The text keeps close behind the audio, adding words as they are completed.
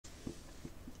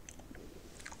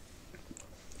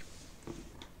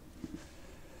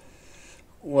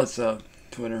What's up,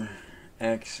 Twitter,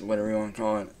 X, whatever you want to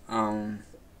call it.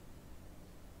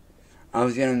 I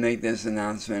was gonna make this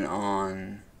announcement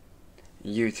on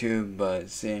YouTube, but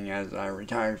seeing as I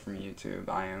retired from YouTube,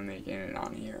 I am making it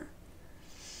on here.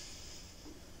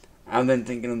 I've been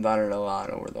thinking about it a lot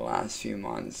over the last few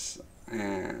months,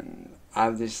 and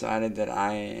I've decided that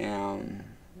I am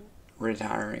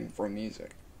retiring from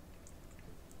music.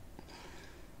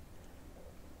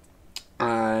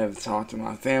 I've talked to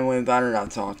my family about it. I've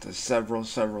talked to several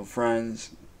friends,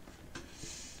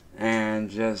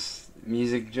 and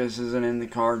music just isn't in the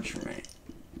cards for me.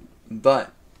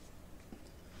 But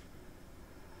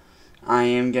I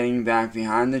am getting back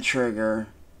behind the trigger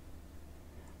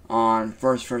on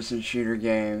first-person shooter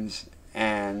games,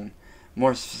 and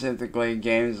more specifically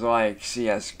games like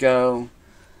CSGO,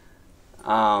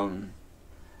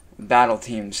 Battle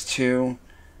Teams 2,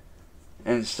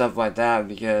 and stuff like that,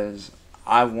 because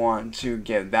I want to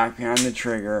get back behind the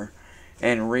trigger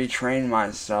and retrain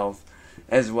myself,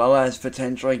 as well as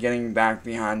potentially getting back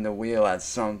behind the wheel at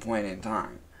some point in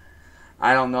time.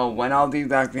 I don't know when I'll be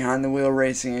back behind the wheel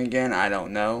racing again. I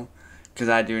don't know, because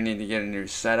I do need to get a new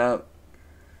setup.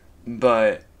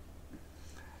 But,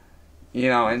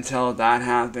 until that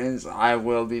happens, I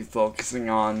will be focusing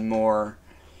on more,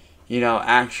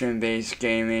 action-based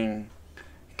gaming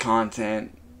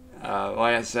content.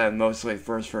 Like I said, mostly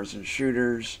first-person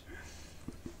shooters,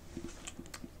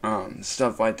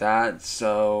 stuff like that.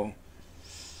 So,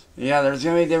 yeah, there's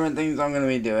going to be different things I'm going to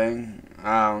be doing.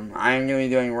 I am going to be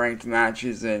doing ranked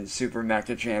matches in Super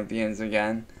Mecha Champions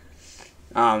again.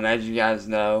 As you guys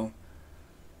know,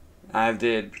 I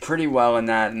did pretty well in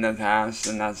that in the past,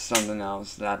 and that's something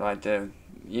else that I'd like to,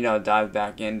 dive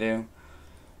back into.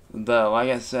 But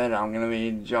like I said, I'm going to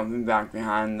be jumping back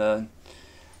behind the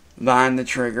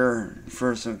trigger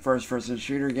for some first-person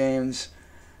shooter games.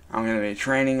 I'm going to be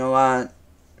training a lot,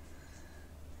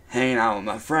 hanging out with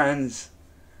my friends,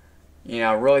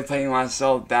 really putting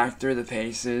myself back through the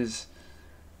paces.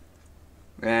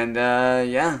 And,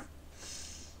 yeah.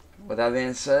 With that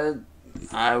being said,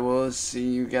 I will see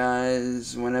you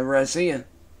guys whenever I see you.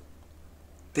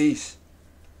 Peace.